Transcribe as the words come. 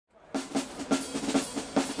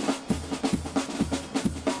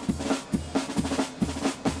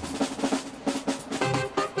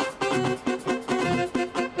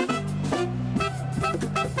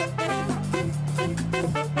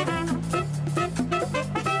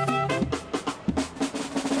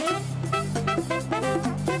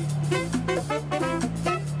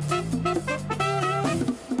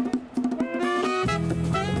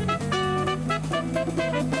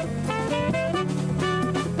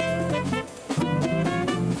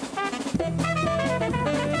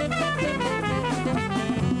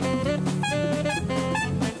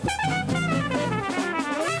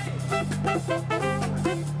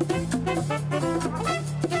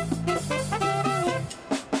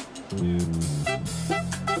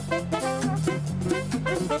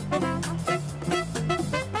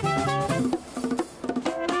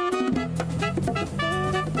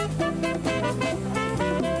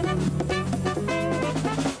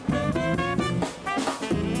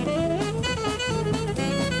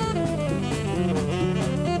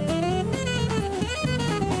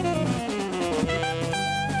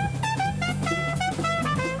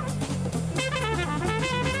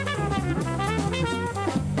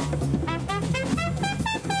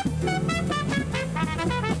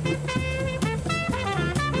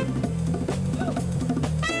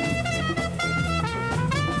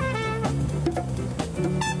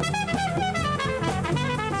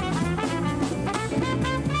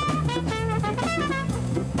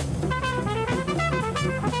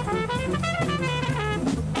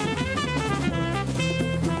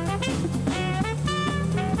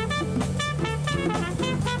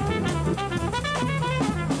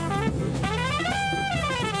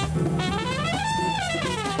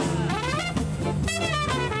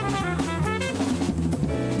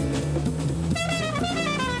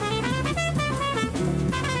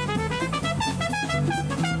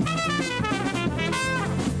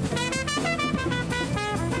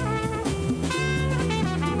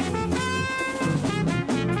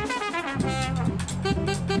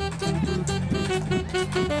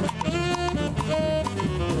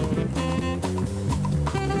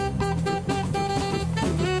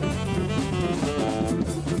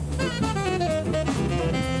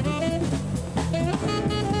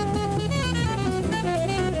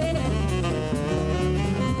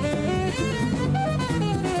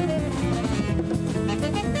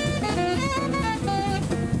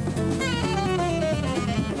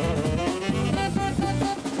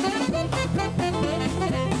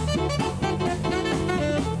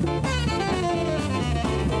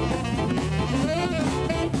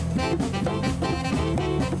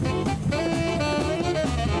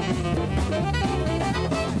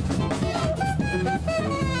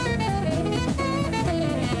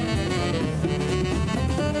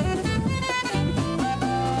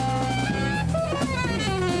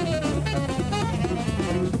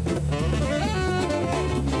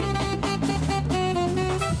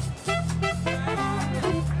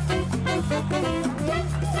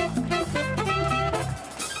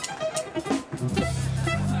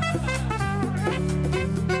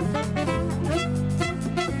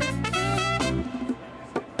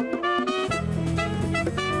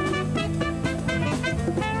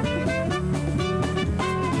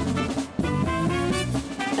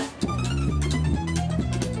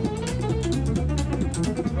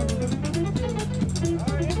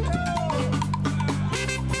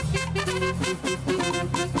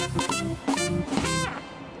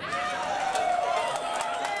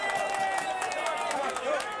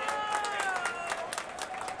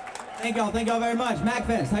Thank y'all very much.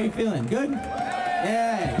 MAGFest, how you feeling? Good?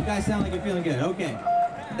 Yeah, you guys sound like you're feeling good. Okay.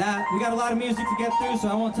 We got a lot of music to get through, so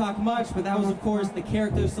I won't talk much, but that was, of course, the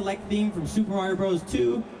character select theme from Super Mario Bros.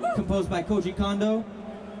 2, composed by Koji Kondo.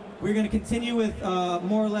 We're going to continue with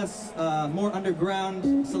more or less more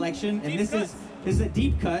underground selection, and this is a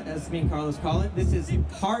deep cut, as me and Carlos call it. This is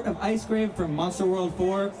Heart of Ice Grave from Monster World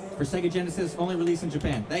 4 for Sega Genesis, only released in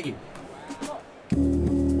Japan. Thank you.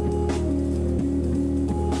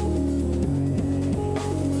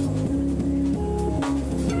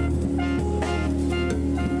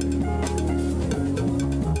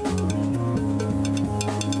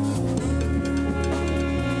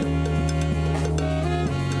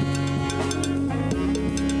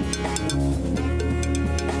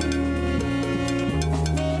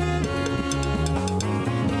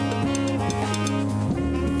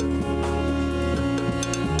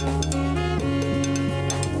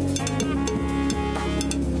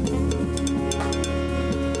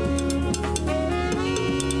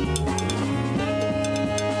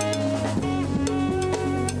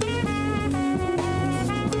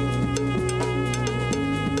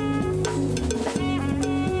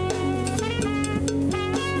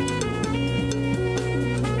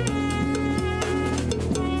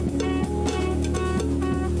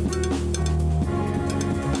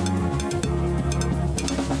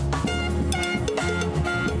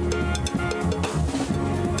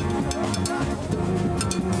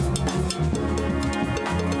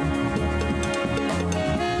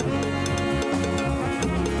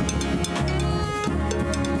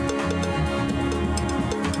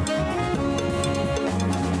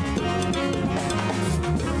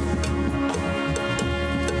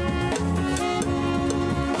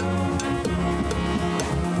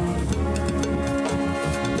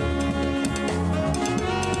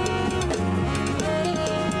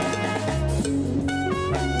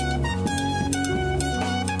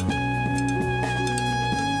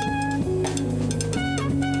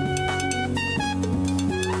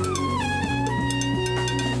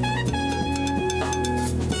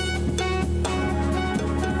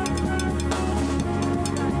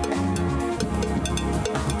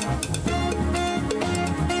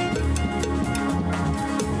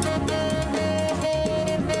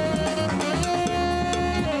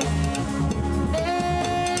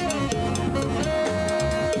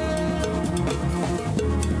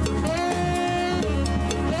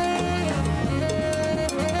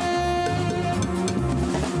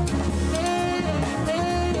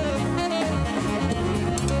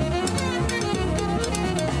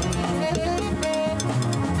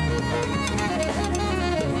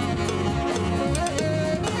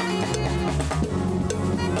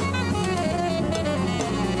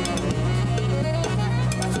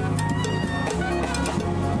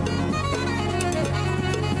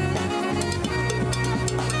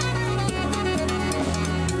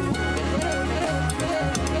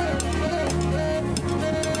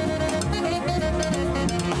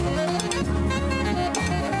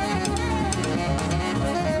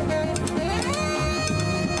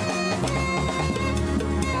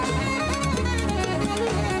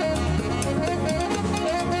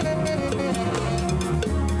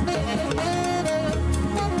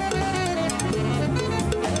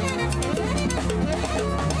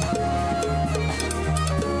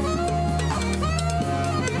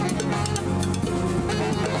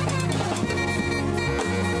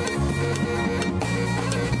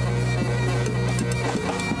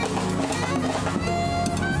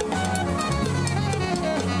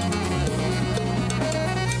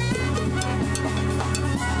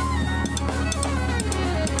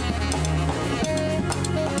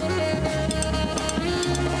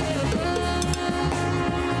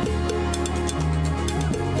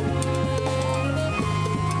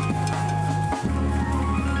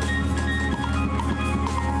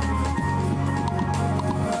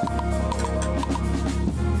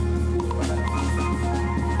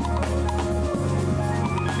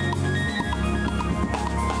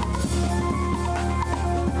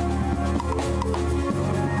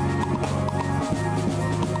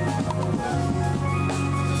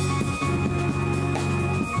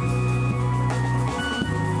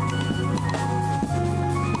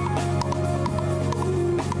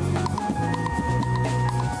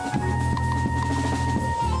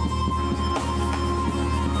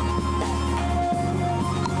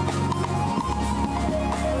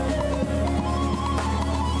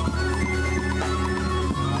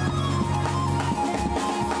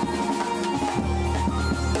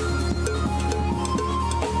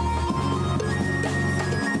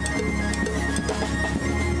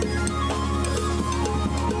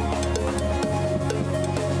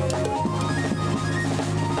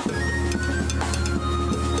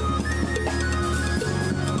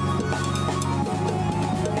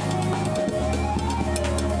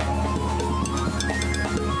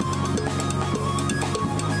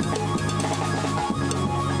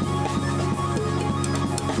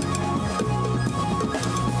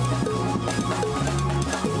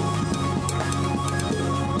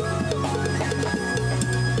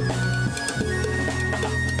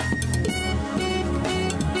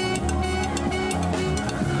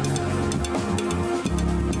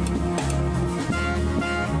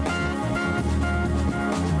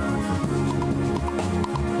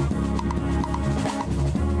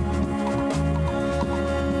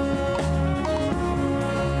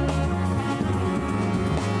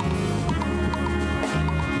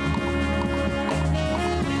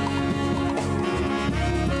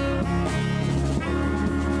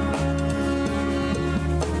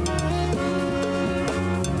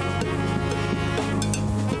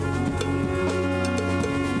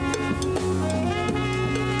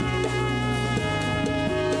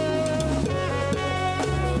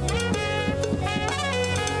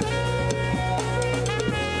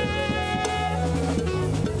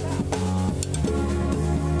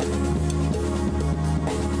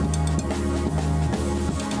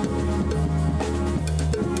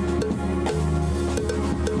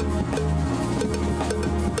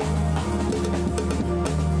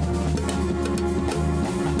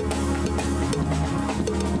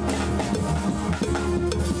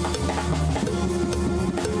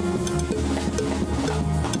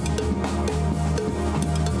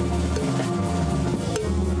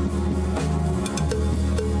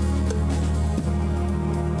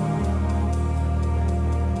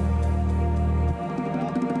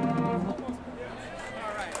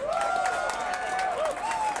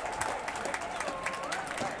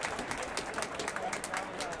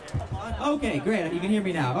 Okay, great. You can hear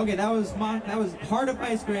me now. Okay, that was Heart of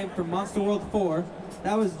Ice Grave from Monster World 4.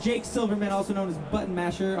 That was Jake Silverman, also known as Button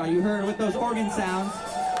Masher. You heard with those organ sounds.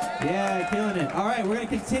 Yeah, killing it. All right, we're going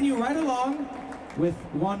to continue right along with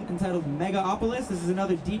one entitled Megaopolis. This is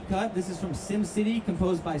another deep cut. This is from Sim City,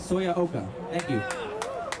 composed by Soya Oka. Thank you.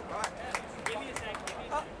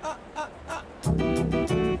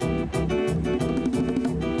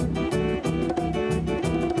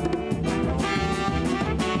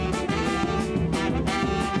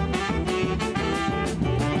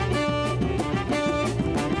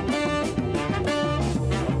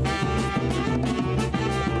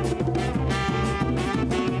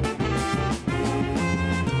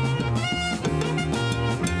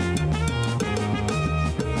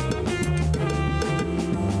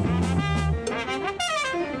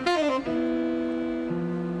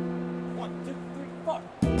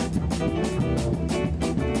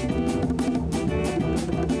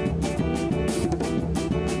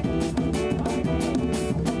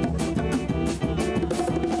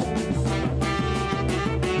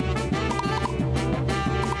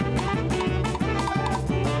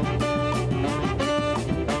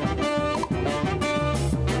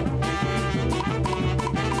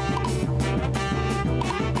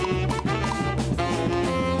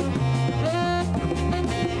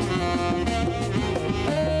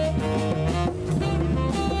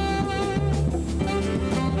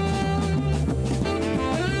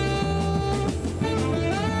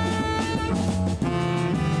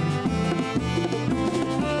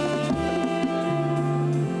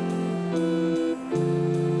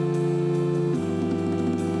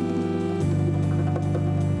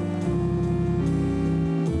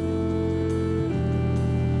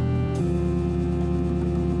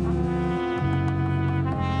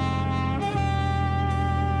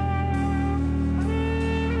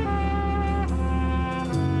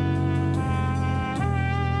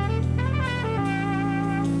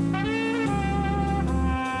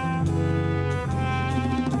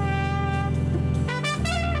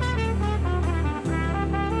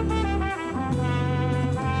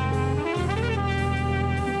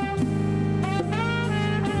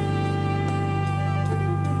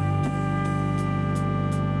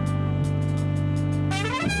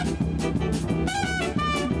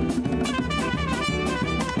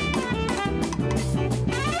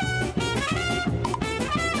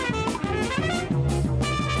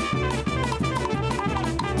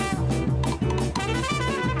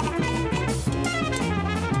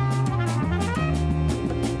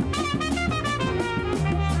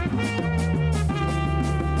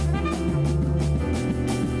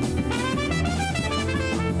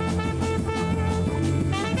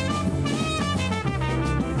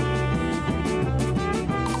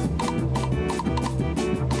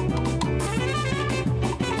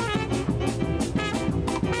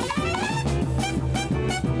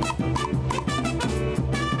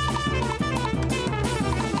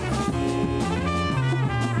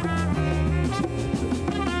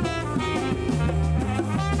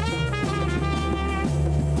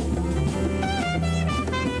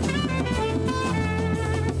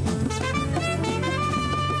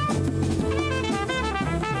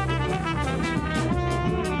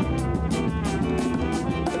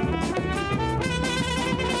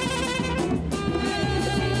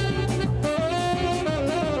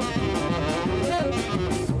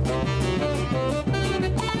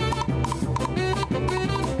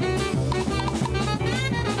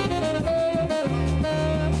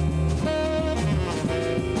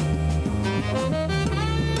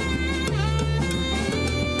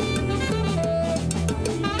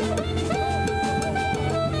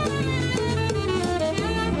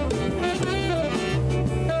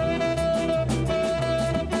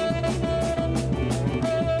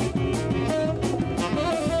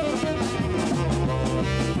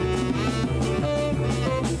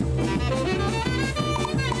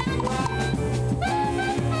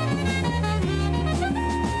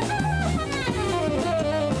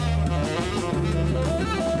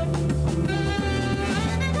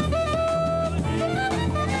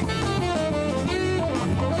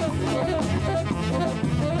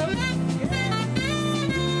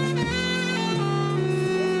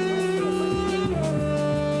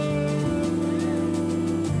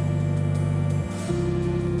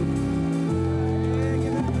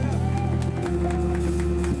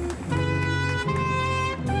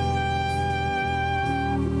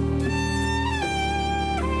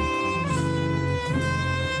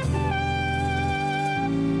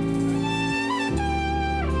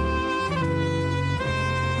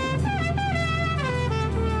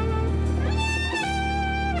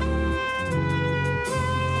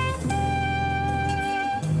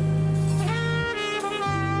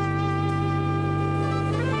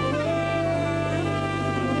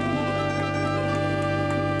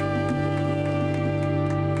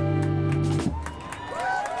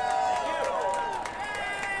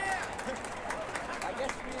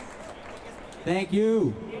 Thank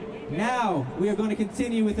you. Now, we are going to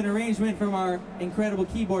continue with an arrangement from our incredible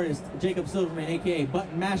keyboardist, Jacob Silverman, aka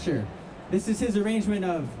Button Masher. This is his arrangement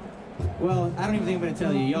of, well, I don't even think I'm going to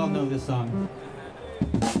tell you. Y'all know this song.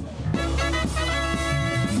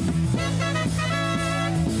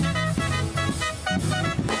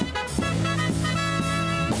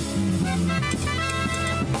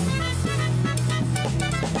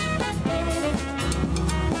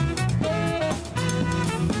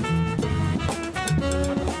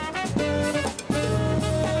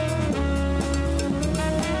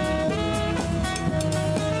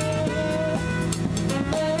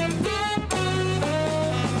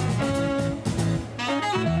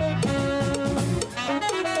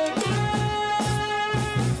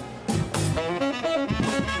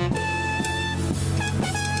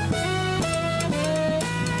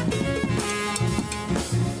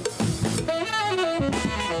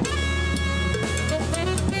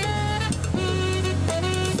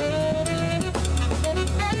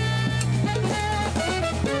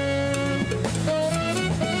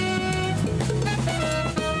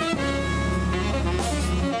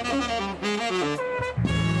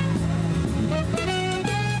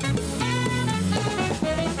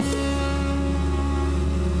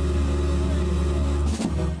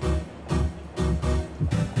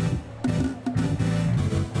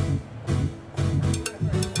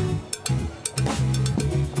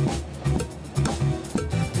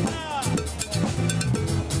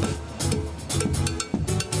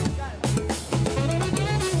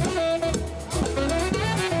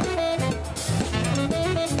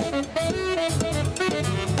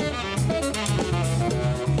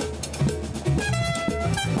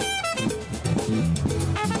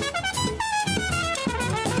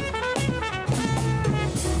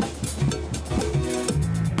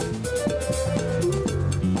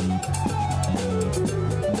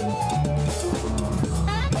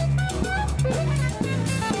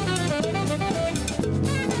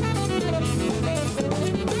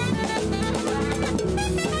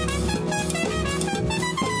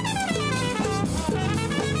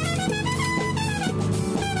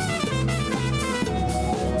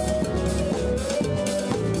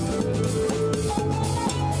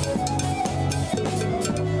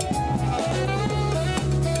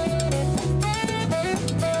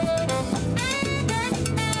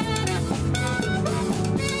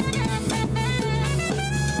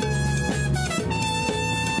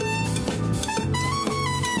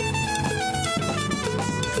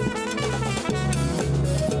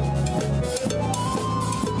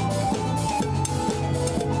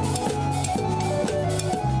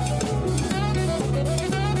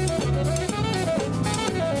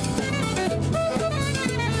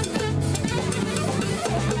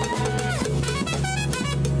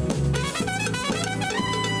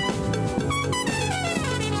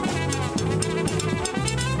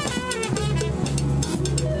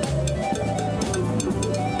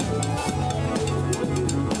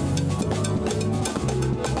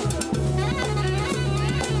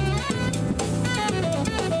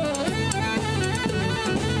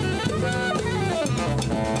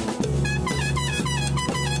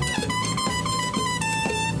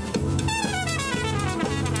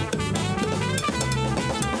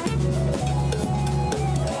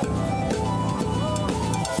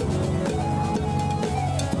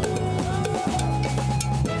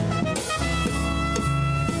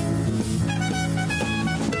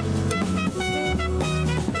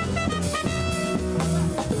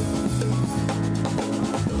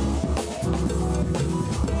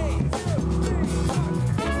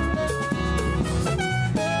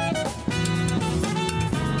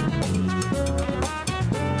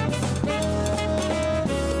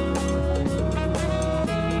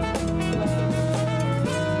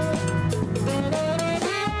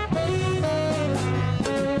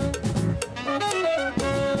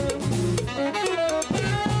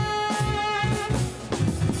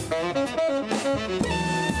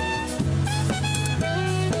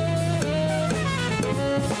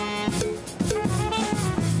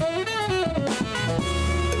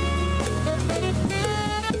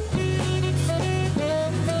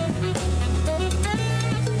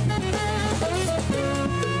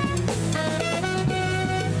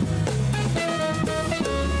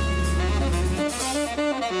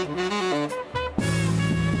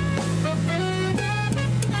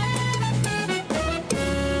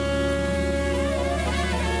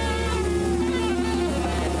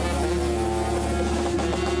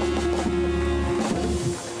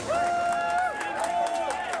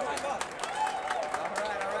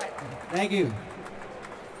 Thank you.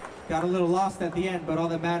 Got a little lost at the end, but all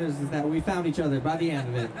that matters is that we found each other by the end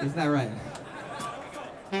of it. Isn't that right?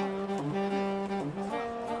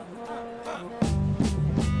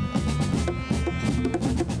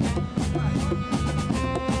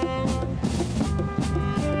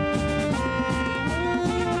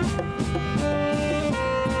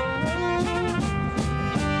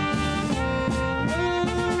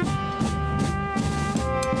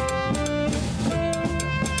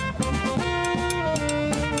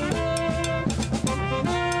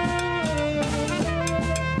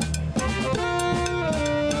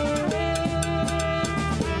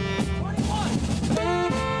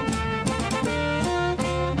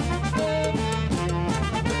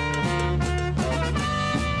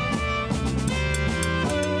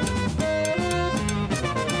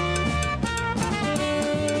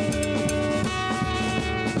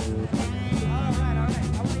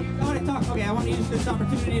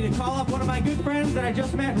 opportunity to call up one of my good friends that I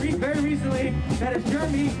just met very recently. That is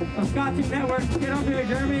Jeremy of Scott2 Network. Get up here,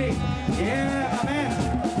 Jeremy. Yeah, my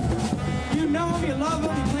man. You know him, you love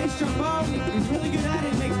him, he plays trombone, he's really good at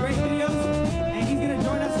it, he makes great videos, and he's going to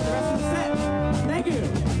join us for the rest of the set. Thank you.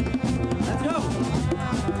 Let's go.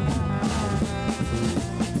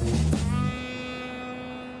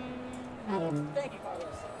 Thank you,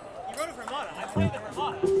 Carlos. You wrote a Vermont. I played the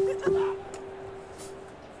Vermont.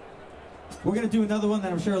 We're going to do another one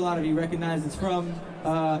that I'm sure a lot of you recognize. It's from,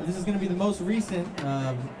 this is going to be the most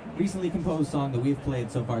recently composed song that we've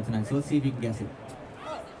played so far tonight. So let's see if you can guess it.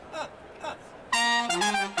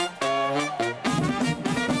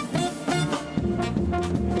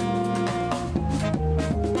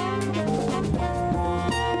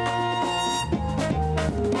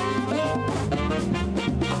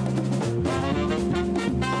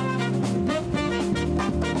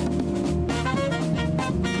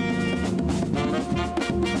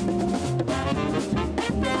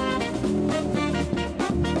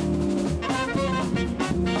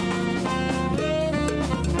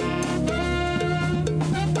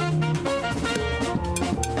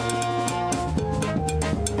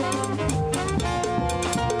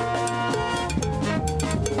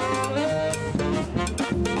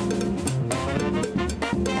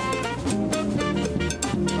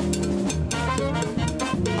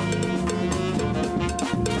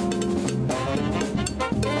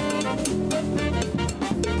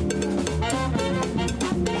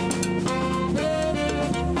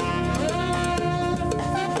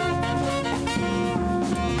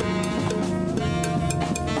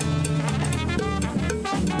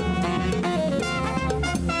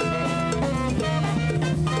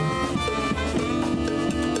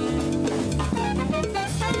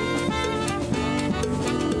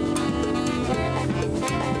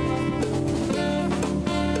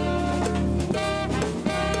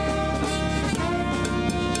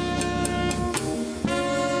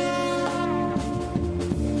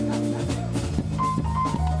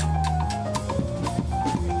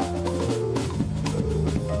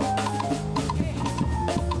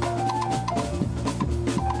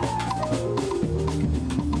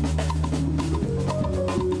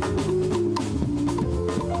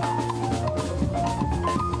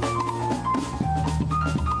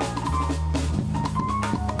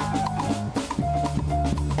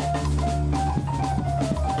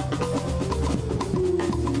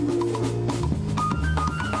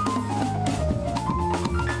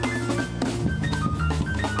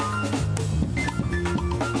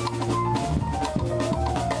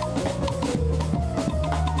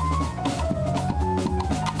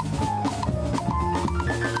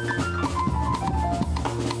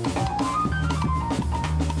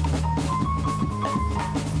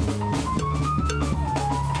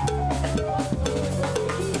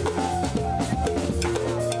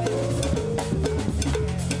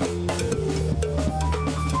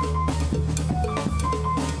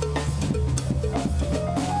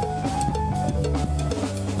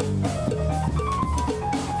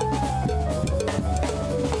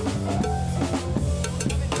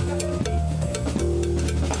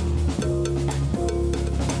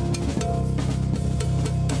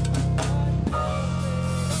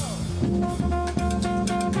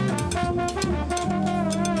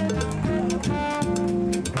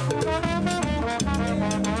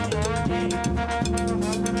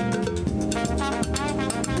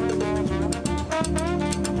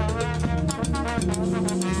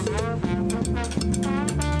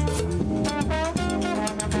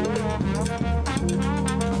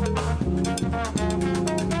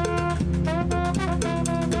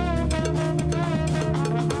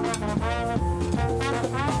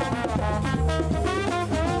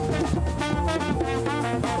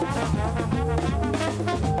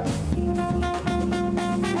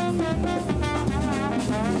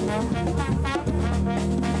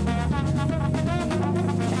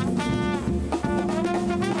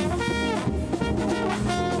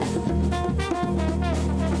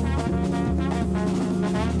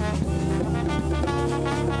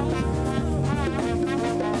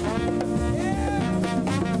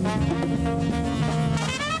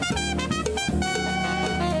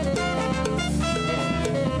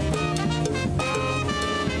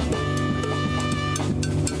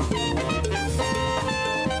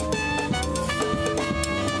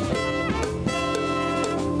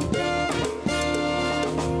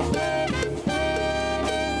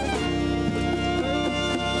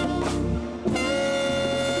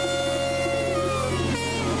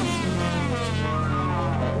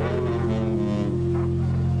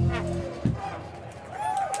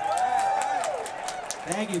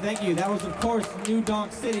 thank you. That was, of course, New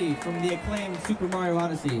Donk City from the acclaimed Super Mario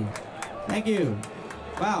Odyssey. Thank you.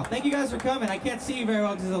 Wow, thank you guys for coming. I can't see you very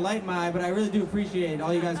well because there's a light in my eye, but I really do appreciate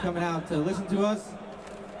all you guys coming out to listen to us.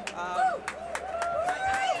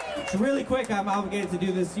 It's really quick, I'm obligated to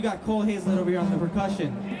do this. You got Cole Hazlett over here on the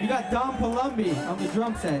percussion. You got Dom Palumbi on the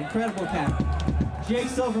drum set, incredible cat. Jay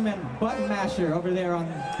Silverman, button masher over there on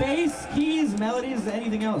bass, keys, melodies,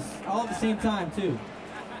 anything else, all at the same time too.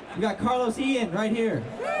 You got Carlos Ian right here,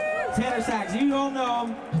 tenor sax, you all know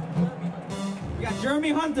him. We got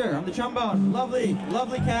Jeremy Hunter on the trombone, lovely,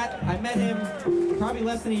 lovely cat. I met him probably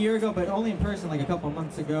less than a year ago, but only in person like a couple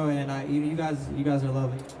months ago, and you guys are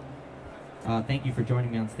lovely. Thank you for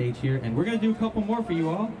joining me on stage here, and we're gonna do a couple more for you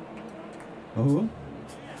all.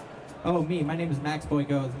 Oh, me. My name is Max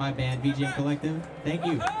Boiko. It's my band, VGM Collective. Thank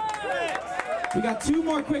you. We got two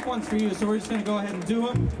more quick ones for you, so we're just gonna go ahead and do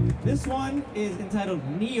them. This one is entitled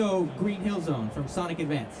Neo Green Hill Zone from Sonic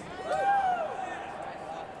Advance.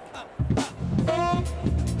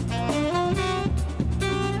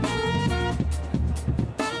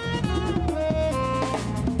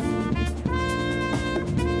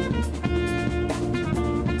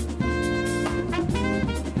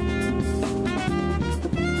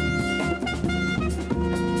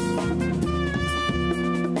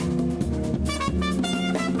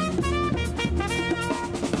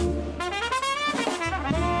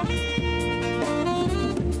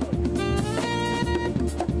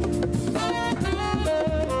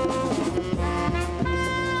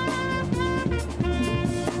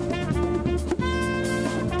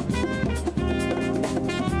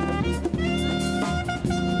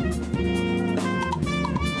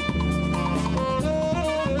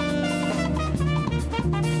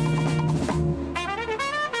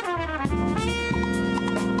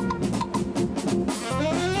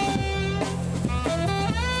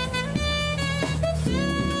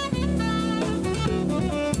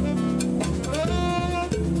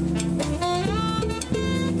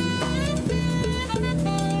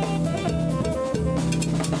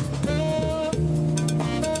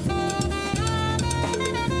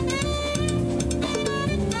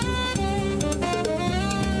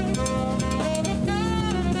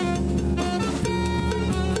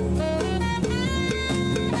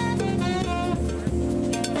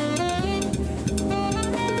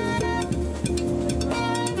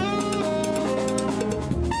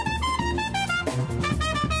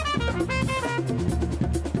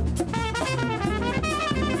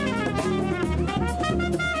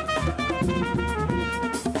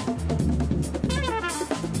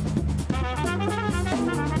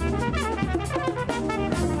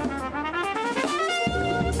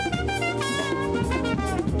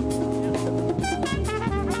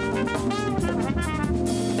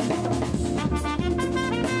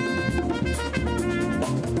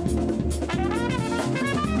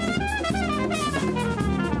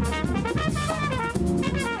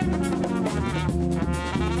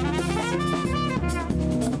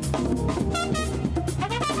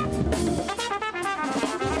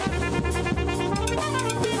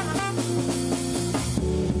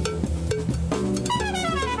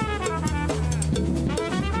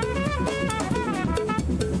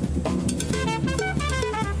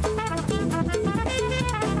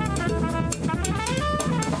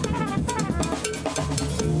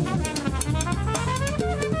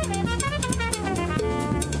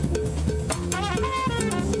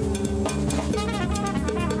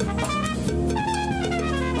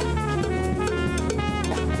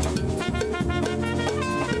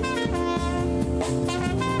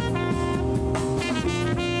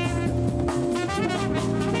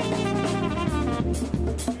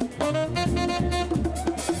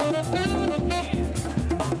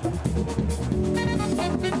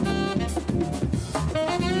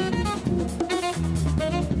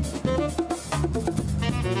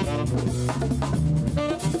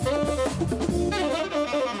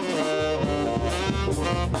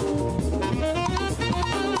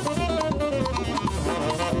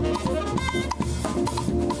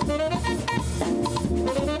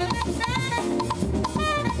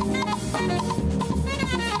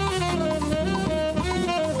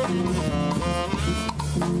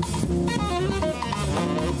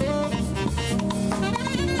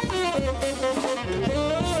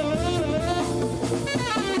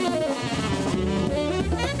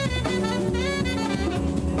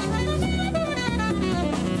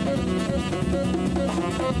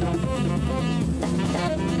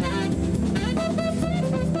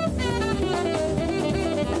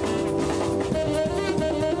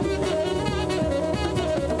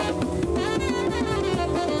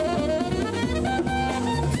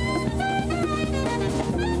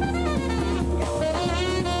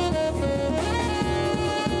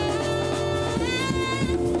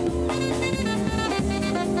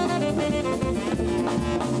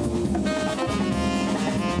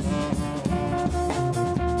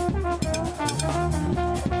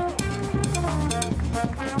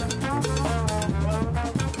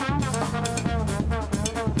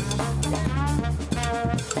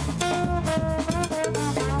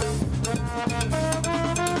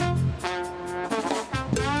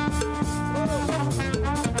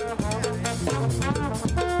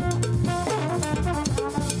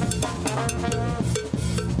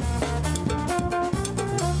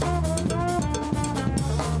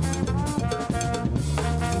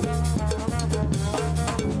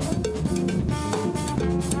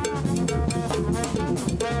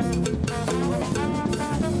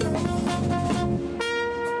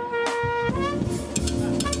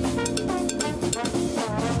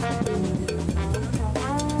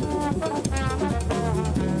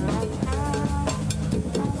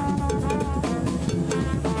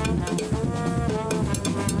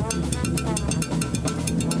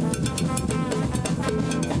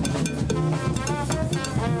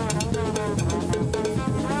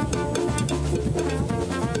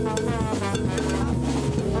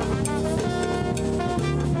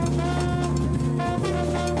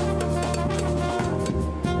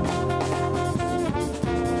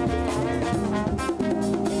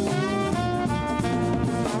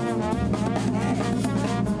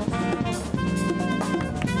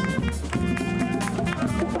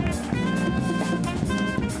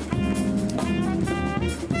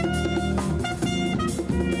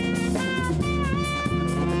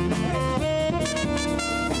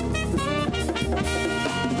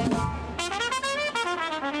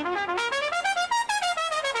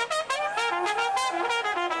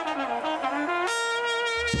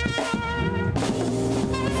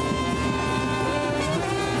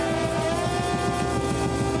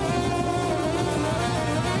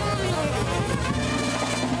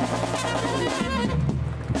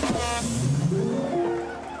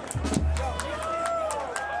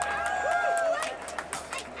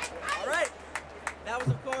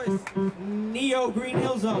 Neo Green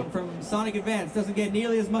Hill Zone from Sonic Advance. Doesn't get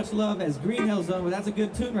nearly as much love as Green Hill Zone, but that's a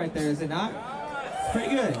good tune right there, is it not?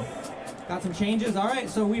 Pretty good. Got some changes. All right,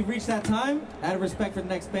 so we've reached that time. Out of respect for the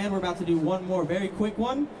next band, we're about to do one more very quick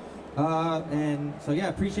one. And so yeah,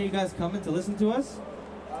 appreciate you guys coming to listen to us.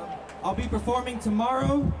 I'll be performing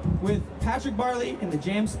tomorrow with Patrick Barley in the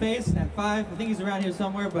Jam Space at 5. I think he's around here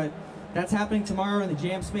somewhere, but that's happening tomorrow in the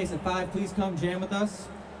Jam Space at 5. Please come jam with us.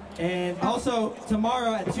 And also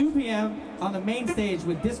tomorrow at 2 p.m. on the main stage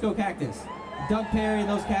with Disco Cactus. Doug Perry and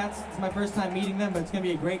those cats. It's my first time meeting them, but it's going to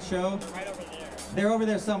be a great show. Right over there. They're over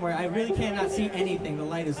there somewhere. I really cannot see anything. The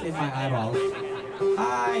light is in my eyeballs.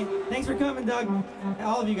 Hi. Thanks for coming, Doug.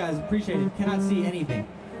 All of you guys, appreciate it. Cannot see anything.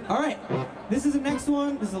 All right. This is the next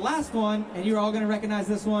one. This is the last one, and you're all going to recognize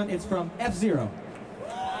this one. It's from F-Zero.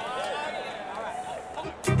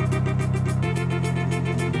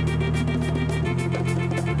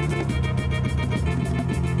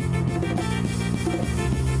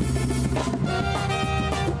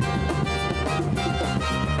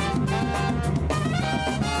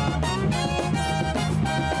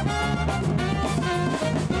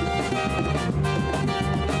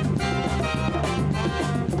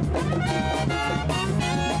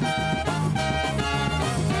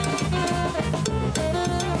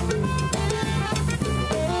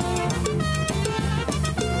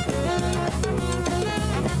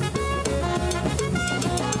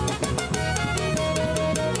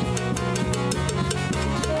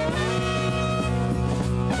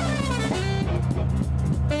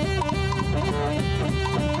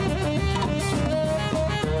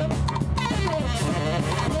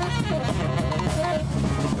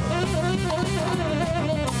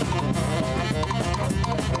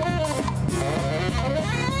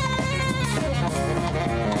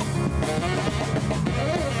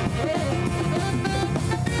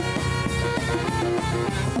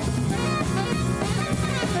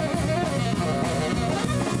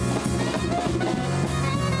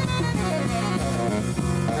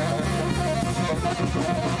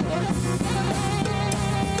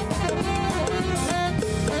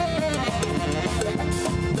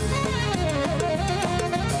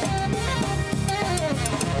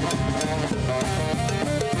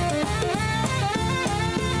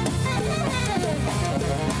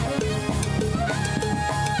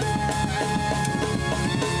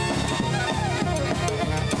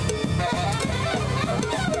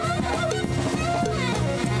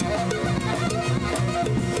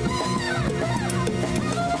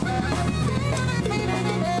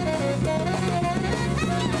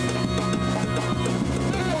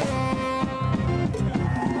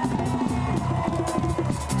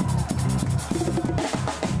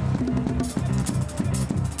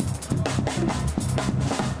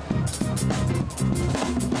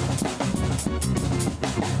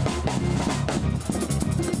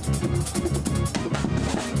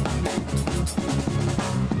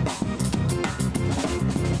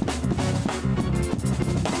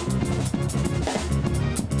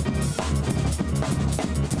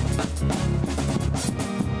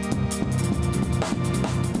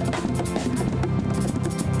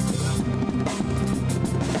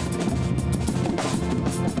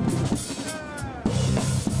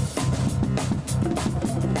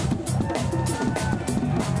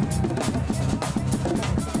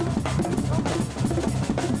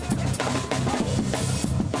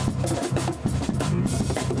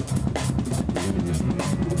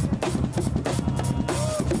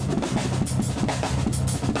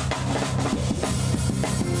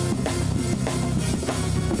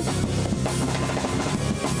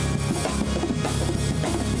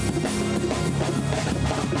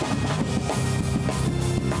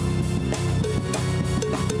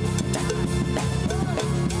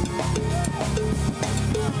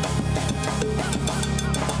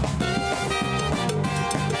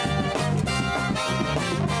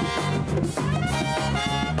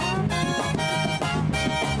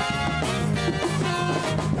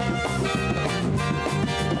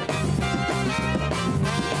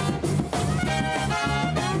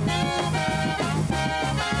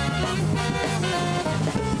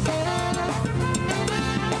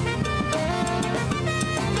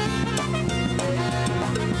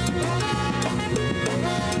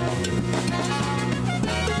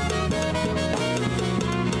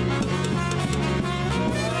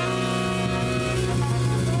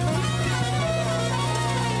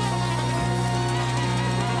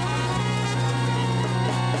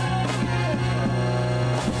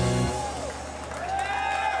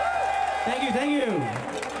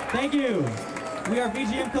 Thank you. We are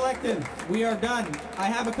VGM Collective. We are done. I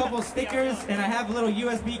have a couple of stickers and I have little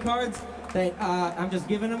USB cards. I'm just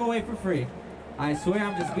giving them away for free. I swear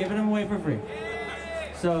I'm just giving them away for free.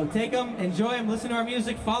 So take them, enjoy them, listen to our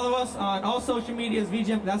music, follow us on all social medias,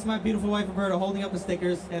 VGM, that's my beautiful wife Roberta holding up the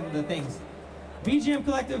stickers and the things. VGM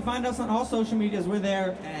Collective, find us on all social medias, we're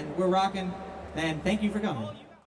there and we're rocking, and thank you for coming.